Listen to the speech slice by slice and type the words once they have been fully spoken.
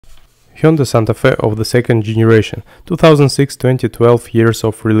Hyundai Santa Fe of the second generation, 2006-2012 years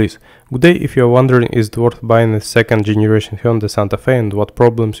of release. Good day. If you are wondering is it worth buying a second generation Hyundai Santa Fe and what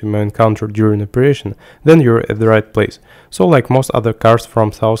problems you may encounter during operation, then you're at the right place. So like most other cars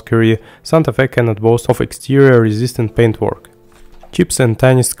from South Korea, Santa Fe cannot boast of exterior resistant paintwork. Chips and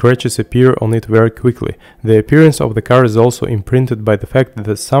tiny scratches appear on it very quickly. The appearance of the car is also imprinted by the fact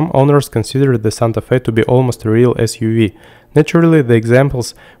that some owners consider the Santa Fe to be almost a real SUV. Naturally, the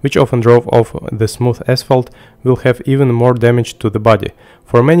examples, which often drove off the smooth asphalt, will have even more damage to the body.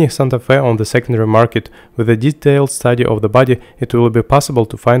 For many Santa Fe on the secondary market, with a detailed study of the body, it will be possible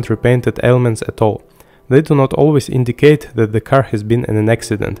to find repainted elements at all. They do not always indicate that the car has been in an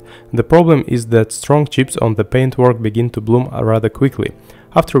accident. The problem is that strong chips on the paintwork begin to bloom rather quickly,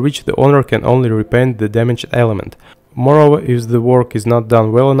 after which the owner can only repaint the damaged element. Moreover, if the work is not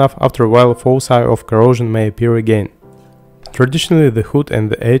done well enough, after a while foci of corrosion may appear again. Traditionally, the hood and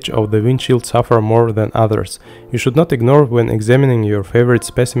the edge of the windshield suffer more than others. You should not ignore when examining your favorite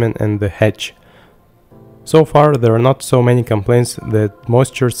specimen and the hatch. So far, there are not so many complaints that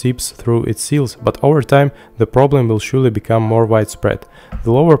moisture seeps through its seals, but over time, the problem will surely become more widespread.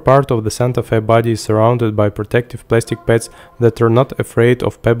 The lower part of the Santa Fe body is surrounded by protective plastic pads that are not afraid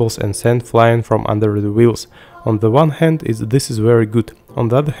of pebbles and sand flying from under the wheels. On the one hand, this is very good. On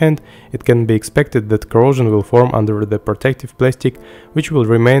the other hand, it can be expected that corrosion will form under the protective plastic, which will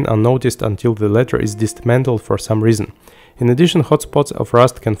remain unnoticed until the latter is dismantled for some reason. In addition, hot spots of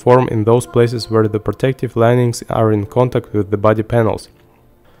rust can form in those places where the protective linings are in contact with the body panels.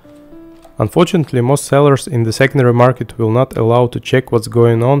 Unfortunately, most sellers in the secondary market will not allow to check what's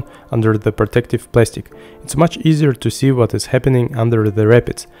going on under the protective plastic. It's much easier to see what is happening under the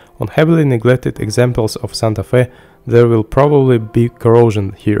rapids. On heavily neglected examples of Santa Fe, there will probably be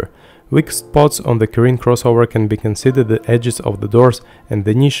corrosion here. Weak spots on the Korean crossover can be considered the edges of the doors and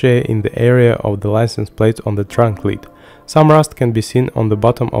the niche in the area of the license plate on the trunk lid. Some rust can be seen on the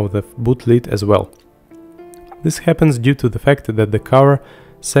bottom of the boot lid as well. This happens due to the fact that the cover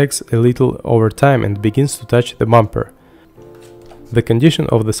sags a little over time and begins to touch the bumper. The condition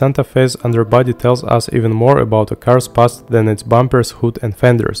of the Santa Fe's underbody tells us even more about a car's past than its bumpers, hood and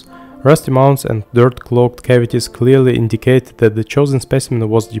fenders. Rusty mounts and dirt-clogged cavities clearly indicate that the chosen specimen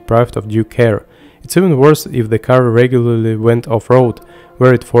was deprived of due care. It's even worse if the car regularly went off-road,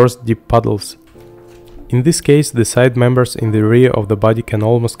 where it forced deep puddles. In this case, the side members in the rear of the body can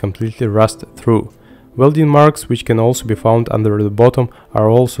almost completely rust through. Welding marks, which can also be found under the bottom, are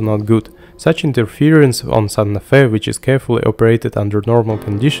also not good. Such interference on Santa Fe, which is carefully operated under normal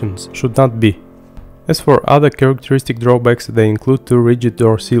conditions, should not be. As for other characteristic drawbacks, they include two rigid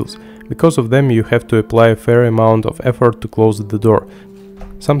door seals. Because of them, you have to apply a fair amount of effort to close the door.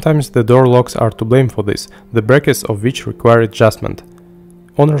 Sometimes the door locks are to blame for this, the brackets of which require adjustment.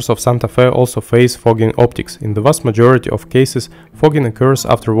 Owners of Santa Fe also face fogging optics. In the vast majority of cases, fogging occurs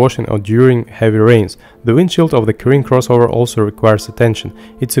after washing or during heavy rains. The windshield of the Korean crossover also requires attention.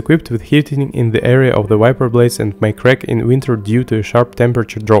 It's equipped with heating in the area of the wiper blades and may crack in winter due to a sharp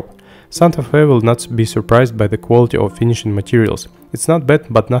temperature drop. Santa Fe will not be surprised by the quality of finishing materials. It's not bad,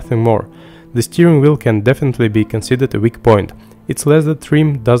 but nothing more. The steering wheel can definitely be considered a weak point. Its leather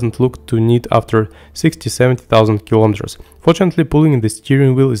trim doesn't look too neat after 60-70,000 kilometers. Fortunately, pulling the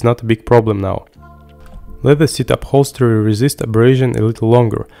steering wheel is not a big problem now. Leather seat upholstery resists abrasion a little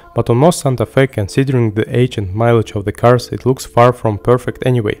longer, but on most Santa Fe, considering the age and mileage of the cars, it looks far from perfect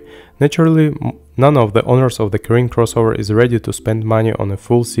anyway. Naturally, none of the owners of the Korean crossover is ready to spend money on a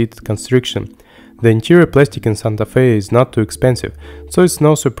full seat construction. The interior plastic in Santa Fe is not too expensive, so it's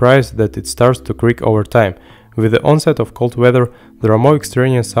no surprise that it starts to creak over time. With the onset of cold weather, there are more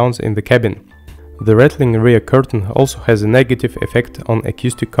extraneous sounds in the cabin. The rattling rear curtain also has a negative effect on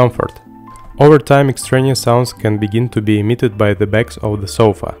acoustic comfort. Over time, extraneous sounds can begin to be emitted by the backs of the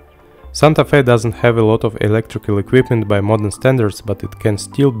sofa. Santa Fe doesn't have a lot of electrical equipment by modern standards, but it can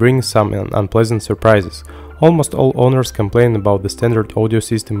still bring some unpleasant surprises. Almost all owners complain about the standard audio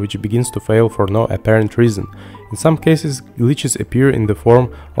system, which begins to fail for no apparent reason. In some cases, glitches appear in the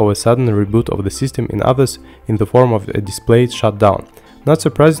form of a sudden reboot of the system, in others in the form of a display shutdown. Not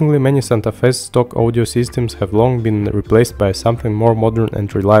surprisingly, many Santa Fe's stock audio systems have long been replaced by something more modern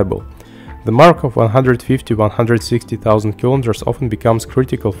and reliable. The mark of 150-160,000 kilometers often becomes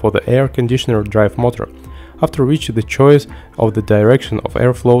critical for the air conditioner drive motor, after which the choice of the direction of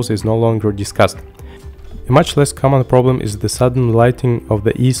airflows is no longer discussed. A much less common problem is the sudden lighting of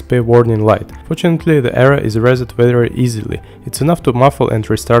the ESP warning light. Fortunately, the error is reset very easily. It's enough to muffle and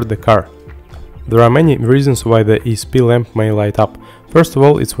restart the car. There are many reasons why the ESP lamp may light up. First of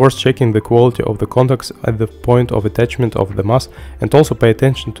all, it's worth checking the quality of the contacts at the point of attachment of the mass, and also pay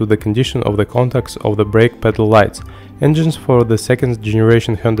attention to the condition of the contacts of the brake pedal lights. Engines for the second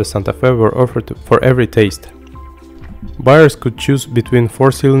generation Hyundai Santa Fe were offered for every taste. Buyers could choose between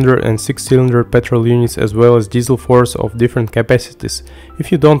 4-cylinder and 6-cylinder petrol units as well as diesel 4s of different capacities.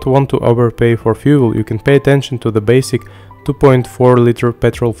 If you don't want to overpay for fuel, you can pay attention to the basic 2.4-liter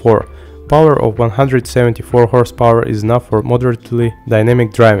petrol 4. Power of 174 horsepower is enough for moderately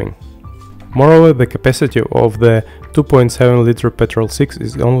dynamic driving. Moreover, the capacity of the 2.7-liter petrol 6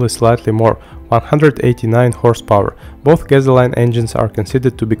 is only slightly more, 189 horsepower. Both gasoline engines are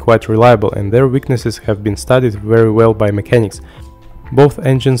considered to be quite reliable, and their weaknesses have been studied very well by mechanics. Both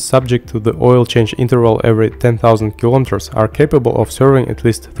engines, subject to the oil change interval every 10,000 km, are capable of serving at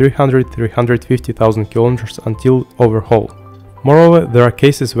least 300–350,000 km until overhaul. Moreover, there are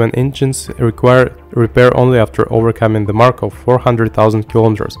cases when engines require repair only after overcoming the mark of 400,000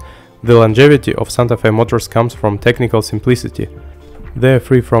 km. The longevity of Santa Fe motors comes from technical simplicity. They are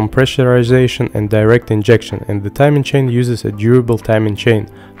free from pressurization and direct injection, and the timing chain uses a durable timing chain.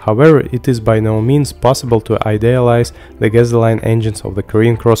 However, it is by no means possible to idealize the gasoline engines of the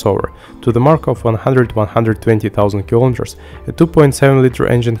Korean crossover. To the mark of 100–120,000 km, a 2.7-liter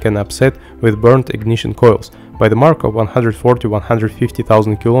engine can upset with burnt ignition coils. By the mark of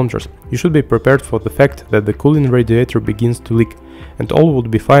 140–150,000 km, you should be prepared for the fact that the cooling radiator begins to leak. And all would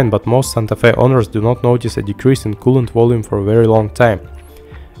be fine, but most Santa Fe owners do not notice a decrease in coolant volume for a very long time.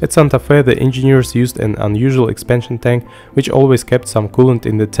 At Santa Fe, the engineers used an unusual expansion tank, which always kept some coolant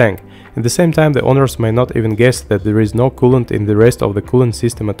in the tank. At the same time, the owners may not even guess that there is no coolant in the rest of the coolant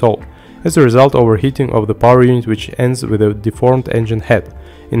system at all. As a result, overheating of the power unit, which ends with a deformed engine head.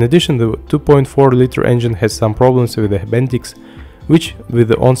 In addition, the 2.4-liter engine has some problems with the bendix, which, with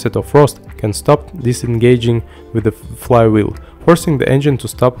the onset of frost, can stop disengaging with the flywheel. Forcing the engine to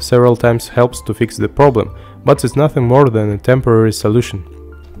stop several times helps to fix the problem, but it's nothing more than a temporary solution.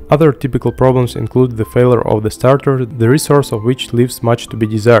 Other typical problems include the failure of the starter, the resource of which leaves much to be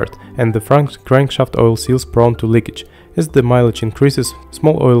desired, and the front crankshaft oil seals prone to leakage. As the mileage increases,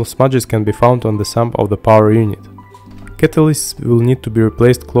 small oil smudges can be found on the sump of the power unit. Catalysts will need to be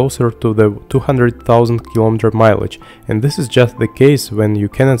replaced closer to the 200,000 km mileage, and this is just the case when you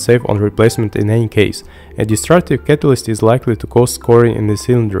cannot save on replacement in any case. A destructive catalyst is likely to cause scoring in the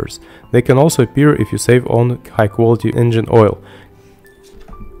cylinders. They can also appear if you save on high-quality engine oil.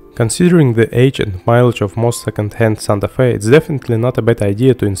 Considering the age and mileage of most second-hand Santa Fe, it's definitely not a bad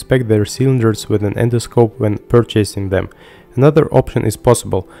idea to inspect their cylinders with an endoscope when purchasing them. Another option is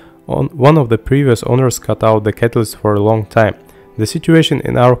possible. One of the previous owners cut out the catalyst for a long time. The situation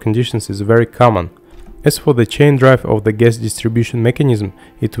in our conditions is very common. As for the chain drive of the gas distribution mechanism,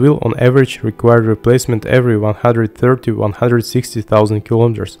 it will on average require replacement every 130–160,000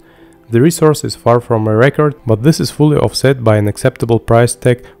 km. The resource is far from a record, but this is fully offset by an acceptable price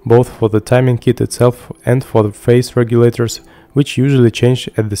tag both for the timing kit itself and for the phase regulators, which usually change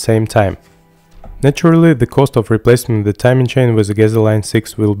at the same time. Naturally, the cost of replacing the timing chain with a gasoline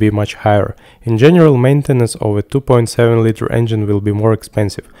 6 will be much higher. In general, maintenance of a 2.7-liter engine will be more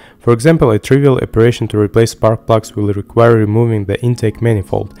expensive. For example, a trivial operation to replace spark plugs will require removing the intake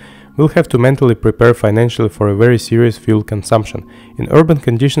manifold. We'll have to mentally prepare financially for a very serious fuel consumption. In urban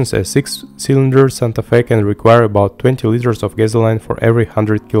conditions, a 6-cylinder Santa Fe can require about 20 liters of gasoline for every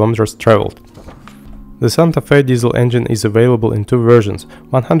 100 kilometers traveled. The Santa Fe diesel engine is available in two versions,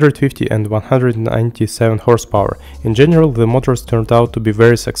 150 and 197 horsepower. In general, the motors turned out to be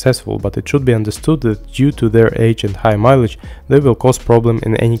very successful, but it should be understood that due to their age and high mileage, they will cause problems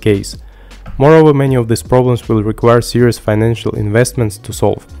in any case. Moreover, many of these problems will require serious financial investments to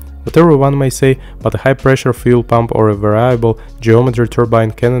solve. Whatever one may say, but a high-pressure fuel pump or a variable geometry turbine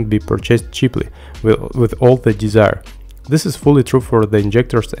cannot be purchased cheaply, with all they desire. This is fully true for the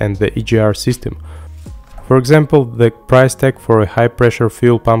injectors and the EGR system. For example, the price tag for a high-pressure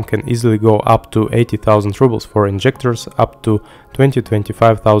fuel pump can easily go up to 80,000 rubles, for injectors up to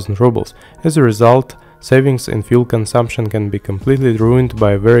 20–25,000 rubles. As a result, savings in fuel consumption can be completely ruined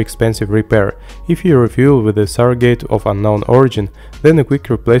by a very expensive repair. If you refuel with a surrogate of unknown origin, then a quick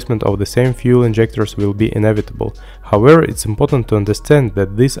replacement of the same fuel injectors will be inevitable. However, it's important to understand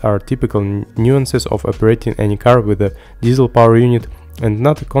that these are typical nuances of operating any car with a diesel power unit, and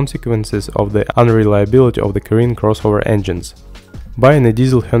not the consequences of the unreliability of the Korean crossover engines. Buying a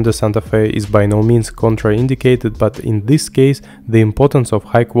diesel Hyundai Santa Fe is by no means contraindicated, but in this case, the importance of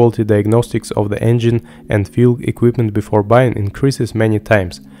high-quality diagnostics of the engine and fuel equipment before buying increases many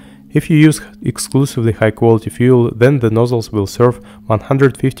times. If you use exclusively high-quality fuel, then the nozzles will serve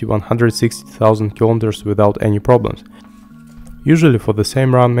 150–160,000 km without any problems. Usually for the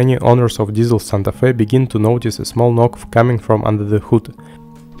same run, many owners of diesel Santa Fe begin to notice a small knock coming from under the hood.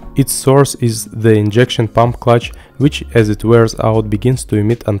 Its source is the injection pump clutch, which as it wears out begins to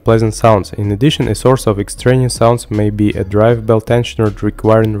emit unpleasant sounds. In addition, a source of extraneous sounds may be a drive belt tensioner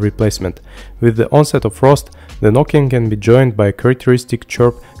requiring replacement. With the onset of frost, the knocking can be joined by a characteristic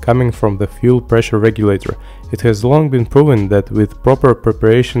chirp coming from the fuel pressure regulator. It has long been proven that with proper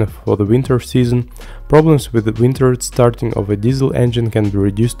preparation for the winter season, problems with the winter starting of a diesel engine can be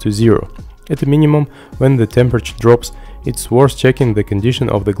reduced to zero. At a minimum, when the temperature drops, it's worth checking the condition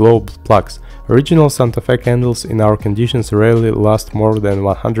of the glow plugs. Original Santa Fe candles in our conditions rarely last more than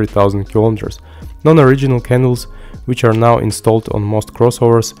 100,000 kilometers. Non-original candles, which are now installed on most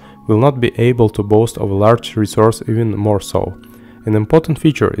crossovers, will not be able to boast of a large resource, even more so. An important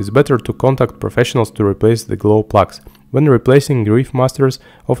feature is better to contact professionals to replace the glow plugs. When replacing, Reef Masters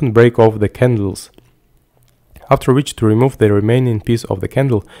often break off the candles, after which to remove the remaining piece of the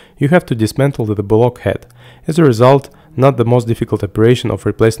candle, you have to dismantle the block head. As a result, not the most difficult operation of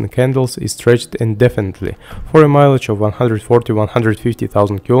replacing candles is stretched indefinitely. For a mileage of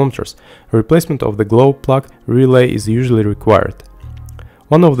 140–150,000 kilometers, replacement of the glow plug relay is usually required.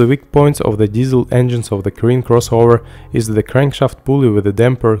 One of the weak points of the diesel engines of the Korean crossover is the crankshaft pulley with the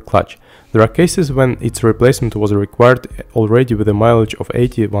damper clutch. There are cases when its replacement was required already with a mileage of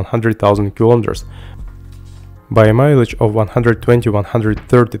 80–100,000 kilometers. By a mileage of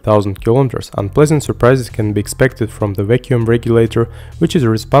 120–130,000 kilometers, unpleasant surprises can be expected from the vacuum regulator, which is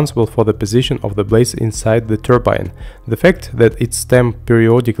responsible for the position of the blades inside the turbine. The fact that its stem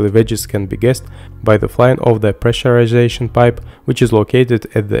periodically wedges can be guessed by the flying of the pressurization pipe, which is located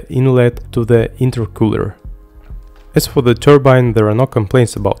at the inlet to the intercooler. As for the turbine, there are no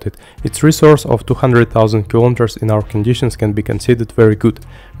complaints about it. Its resource of 200,000 kilometers in our conditions can be considered very good.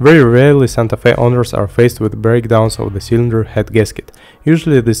 Very rarely Santa Fe owners are faced with breakdowns of the cylinder head gasket.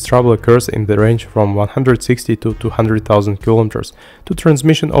 Usually this trouble occurs in the range from 160 to 200,000 kilometers. Two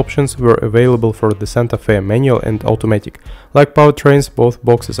transmission options were available for the Santa Fe, manual and automatic. Like powertrains, both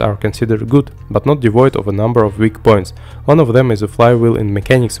boxes are considered good, but not devoid of a number of weak points. One of them is a flywheel in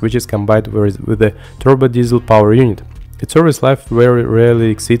mechanics, which is combined with the turbo diesel power unit. Its service life very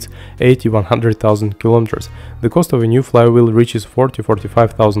rarely exceeds 80–100,000 kilometers. The cost of a new flywheel reaches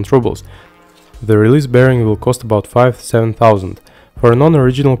 40–45,000 rubles. The release bearing will cost about 5–7,000. For a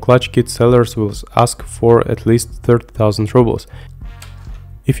non-original clutch kit, sellers will ask for at least 30,000 rubles.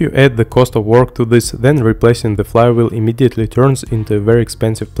 If you add the cost of work to this, then replacing the flywheel immediately turns into a very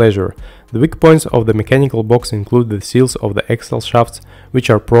expensive pleasure. The weak points of the mechanical box include the seals of the axle shafts, which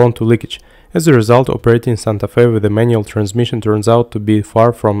are prone to leakage. As a result, operating Santa Fe with a manual transmission turns out to be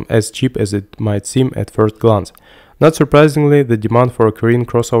far from as cheap as it might seem at first glance. Not surprisingly, the demand for a Korean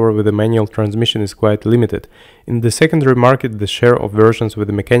crossover with a manual transmission is quite limited. In the secondary market, the share of versions with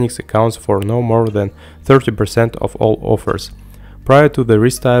the mechanics accounts for no more than 30% of all offers. Prior to the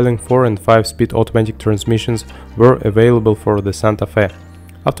restyling, 4 and 5-speed automatic transmissions were available for the Santa Fe.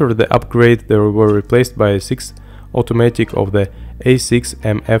 After the upgrade, they were replaced by a 6 automatic of the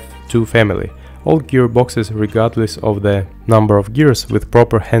A6MF2 family. All gearboxes, regardless of the number of gears, with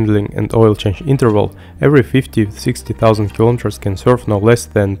proper handling and oil change interval, every 50–60,000 kilometers can serve no less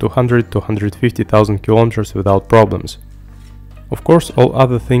than 200–250,000 kilometers without problems. Of course, all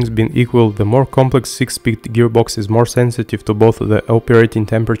other things being equal, the more complex 6-speed gearbox is more sensitive to both the operating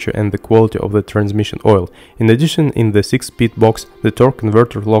temperature and the quality of the transmission oil. In addition, in the 6-speed box, the torque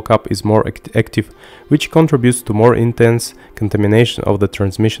converter lockup is more active, which contributes to more intense contamination of the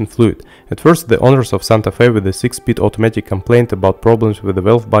transmission fluid. At first, the owners of Santa Fe with the 6-speed automatic complained about problems with the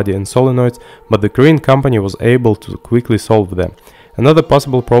valve body and solenoids, but the Korean company was able to quickly solve them. Another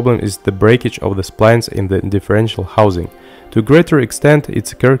possible problem is the breakage of the splines in the differential housing. To a greater extent,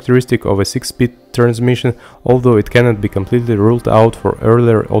 it's a characteristic of a 6-speed transmission, although it cannot be completely ruled out for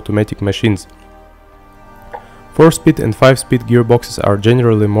earlier automatic machines. 4-speed and 5-speed gearboxes are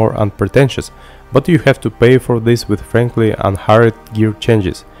generally more unpretentious, but you have to pay for this with frankly unhurried gear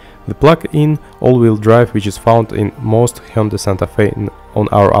changes. The plug-in all-wheel drive, which is found in most Hyundai Santa Fe on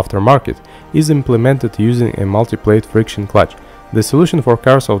our aftermarket, is implemented using a multi-plate friction clutch. The solution for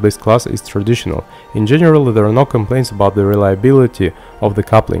cars of this class is traditional. In general, there are no complaints about the reliability of the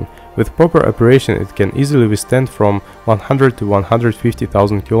coupling. With proper operation, it can easily withstand from 100 to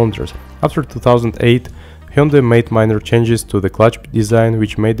 150,000 kilometers. After 2008, Hyundai made minor changes to the clutch design,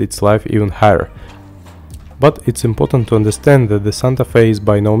 which made its life even higher. But it's important to understand that the Santa Fe is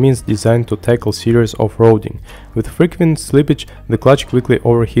by no means designed to tackle serious off-roading. With frequent slippage, the clutch quickly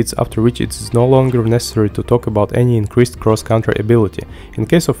overheats, after which it is no longer necessary to talk about any increased cross-country ability. In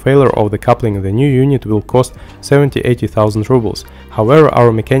case of failure of the coupling, the new unit will cost 70–80,000 rubles. However,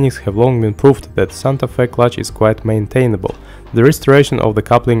 our mechanics have long been proved that Santa Fe clutch is quite maintainable. The restoration of the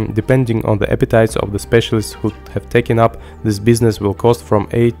coupling, depending on the appetites of the specialists who have taken up this business, will cost from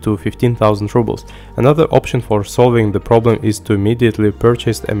 8 to 15,000 rubles. Another option for solving the problem is to immediately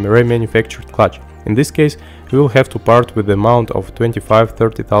purchase a remanufactured clutch. In this case, we will have to part with the amount of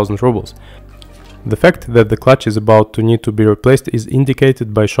 25–30,000 rubles. The fact that the clutch is about to need to be replaced is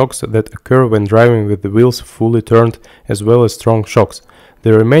indicated by shocks that occur when driving with the wheels fully turned, as well as strong shocks.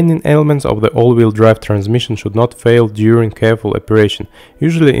 The remaining elements of the all-wheel drive transmission should not fail during careful operation,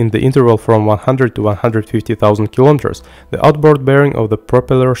 usually in the interval from 100 to 150,000 kilometers. The outboard bearing of the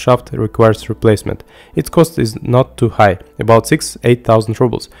propeller shaft requires replacement. Its cost is not too high, about 6–8,000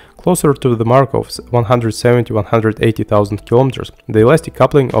 rubles. Closer to the mark of 170–180,000 kilometers, the elastic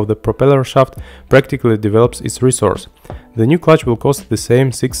coupling of the propeller shaft practically develops its resource. The new clutch will cost the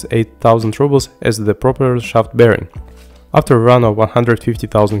same 6–8,000 rubles as the propeller shaft bearing. After a run of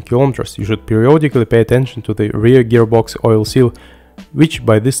 150,000 kilometers, you should periodically pay attention to the rear gearbox oil seal, which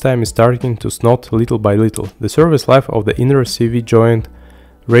by this time is starting to snot little by little. The service life of the inner CV joint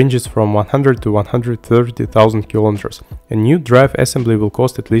ranges from 100 to 130,000 kilometers. A new drive assembly will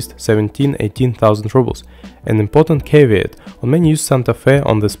cost at least 17–18,000 rubles. An important caveat: on many used Santa Fe,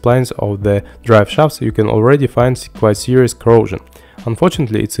 on the splines of the drive shafts, you can already find quite serious corrosion.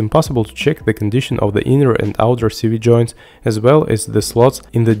 Unfortunately, it's impossible to check the condition of the inner and outer CV joints, as well as the slots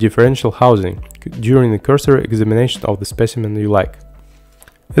in the differential housing, during the cursory examination of the specimen you like.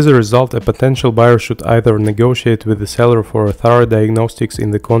 As a result, a potential buyer should either negotiate with the seller for a thorough diagnostics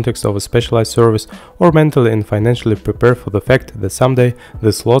in the context of a specialized service, or mentally and financially prepare for the fact that someday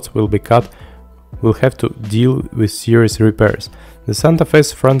the slots will be cut, will have to deal with serious repairs. The Santa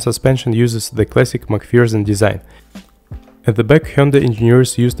Fe's front suspension uses the classic McPherson design. At the back, Hyundai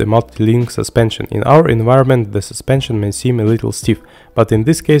engineers used a multi-link suspension. In our environment, the suspension may seem a little stiff, but in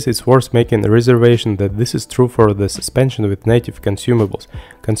this case it's worth making a reservation that this is true for the suspension with native consumables.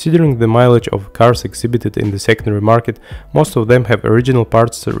 Considering the mileage of cars exhibited in the secondary market, most of them have original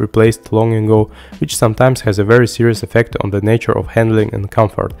parts replaced long ago, which sometimes has a very serious effect on the nature of handling and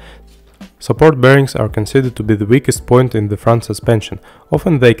comfort. Support bearings are considered to be the weakest point in the front suspension.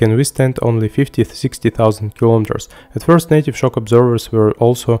 Often they can withstand only 50–60,000 kilometers. At first, native shock absorbers were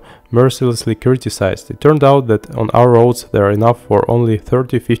also mercilessly criticized. It turned out that on our roads they are enough for only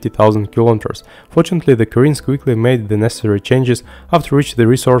 30–50,000 kilometers. Fortunately, the Koreans quickly made the necessary changes, after which the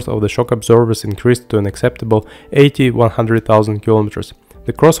resource of the shock absorbers increased to an acceptable 80–100,000 kilometers.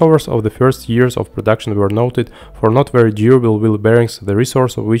 The crossovers of the first years of production were noted for not very durable wheel bearings, the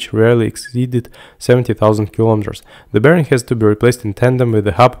resource of which rarely exceeded 70,000 kilometers. The bearing has to be replaced in tandem with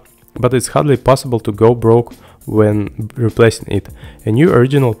the hub, but it's hardly possible to go broke when replacing it. A new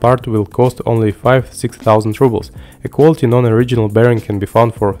original part will cost only 5–6,000 rubles. A quality non-original bearing can be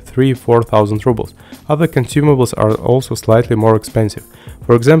found for 3–4,000 rubles. Other consumables are also slightly more expensive.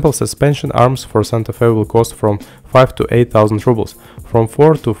 For example, suspension arms for Santa Fe will cost from 5–8,000 rubles. From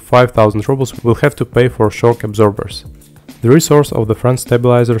 4 to 5,000 rubles we'll have to pay for shock absorbers. The resource of the front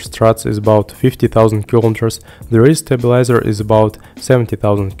stabilizer struts is about 50,000 kilometers, the rear stabilizer is about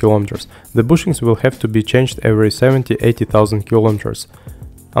 70,000 kilometers. The bushings will have to be changed every 70–80,000 kilometers.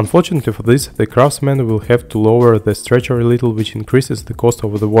 Unfortunately for this, the craftsman will have to lower the stretcher a little, which increases the cost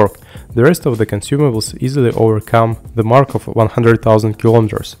of the work. The rest of the consumables easily overcome the mark of 100,000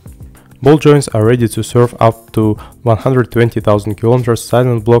 kilometers. Ball joints are ready to serve up to 120,000 kilometers,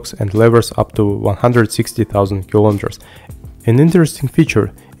 silent blocks and levers up to 160,000 kilometers. An interesting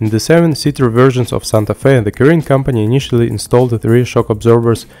feature: in the 7-seater versions of Santa Fe, the Korean company initially installed the rear shock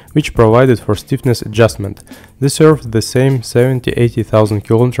absorbers, which provided for stiffness adjustment. They served the same 70–80,000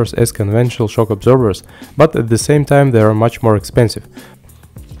 kilometers as conventional shock absorbers, but at the same time they are much more expensive.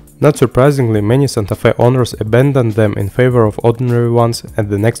 Not surprisingly, many Santa Fe owners abandoned them in favor of ordinary ones at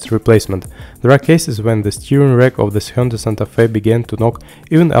the next replacement. There are cases when the steering rack of the Hyundai Santa Fe began to knock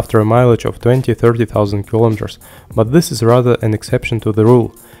even after a mileage of 20–30,000 kilometers, but this is rather an exception to the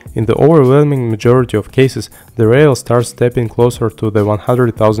rule. In the overwhelming majority of cases, the rail starts stepping closer to the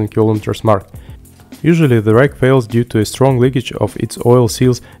 100,000 kilometers mark. Usually the rack fails due to a strong leakage of its oil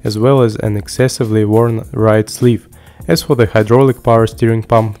seals, as well as an excessively worn right sleeve. As for the hydraulic power steering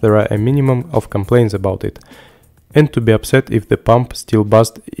pump, there are a minimum of complaints about it. and to be upset if the pump still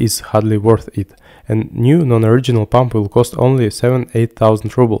busts is hardly worth it. A new non-original pump will cost only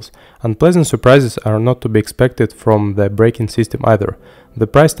 7-8,000 rubles. Unpleasant surprises are not to be expected from the braking system either. The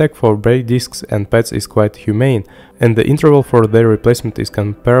price tag for brake discs and pads is quite humane, and the interval for their replacement is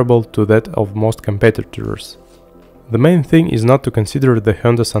comparable to that of most competitors. The main thing is not to consider the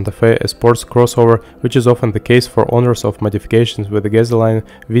Hyundai Santa Fe a sports crossover, which is often the case for owners of modifications with a gasoline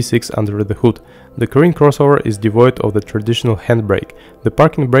V6 under the hood. The Korean crossover is devoid of the traditional handbrake. The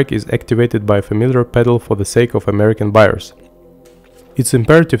parking brake is activated by a familiar pedal for the sake of American buyers. It's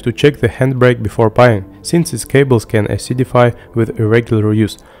imperative to check the handbrake before buying, since its cables can acidify with irregular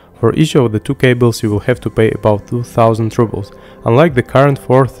use. For each of the two cables you will have to pay about 2,000 rubles. Unlike the current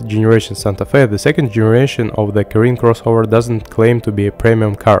 4th generation Santa Fe, the 2nd generation of the Korean crossover doesn't claim to be a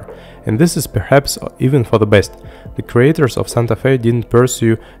premium car, and this is perhaps even for the best. The creators of Santa Fe didn't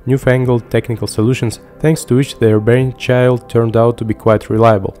pursue newfangled technical solutions, thanks to which their brainchild turned out to be quite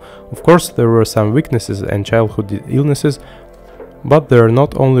reliable. Of course, there were some weaknesses and childhood illnesses, but they are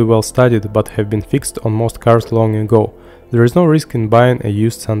not only well studied but have been fixed on most cars long ago. There is no risk in buying a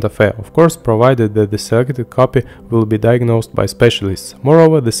used Santa Fe, of course, provided that the selected copy will be diagnosed by specialists.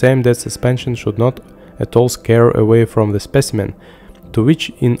 Moreover, the same dead suspension should not at all scare away from the specimen, to which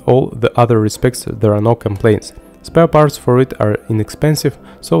in all the other respects there are no complaints. Spare parts for it are inexpensive,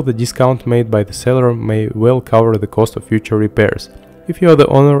 so the discount made by the seller may well cover the cost of future repairs. If you are the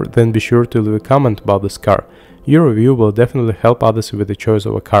owner, then be sure to leave a comment about this car. Your review will definitely help others with the choice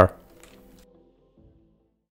of a car.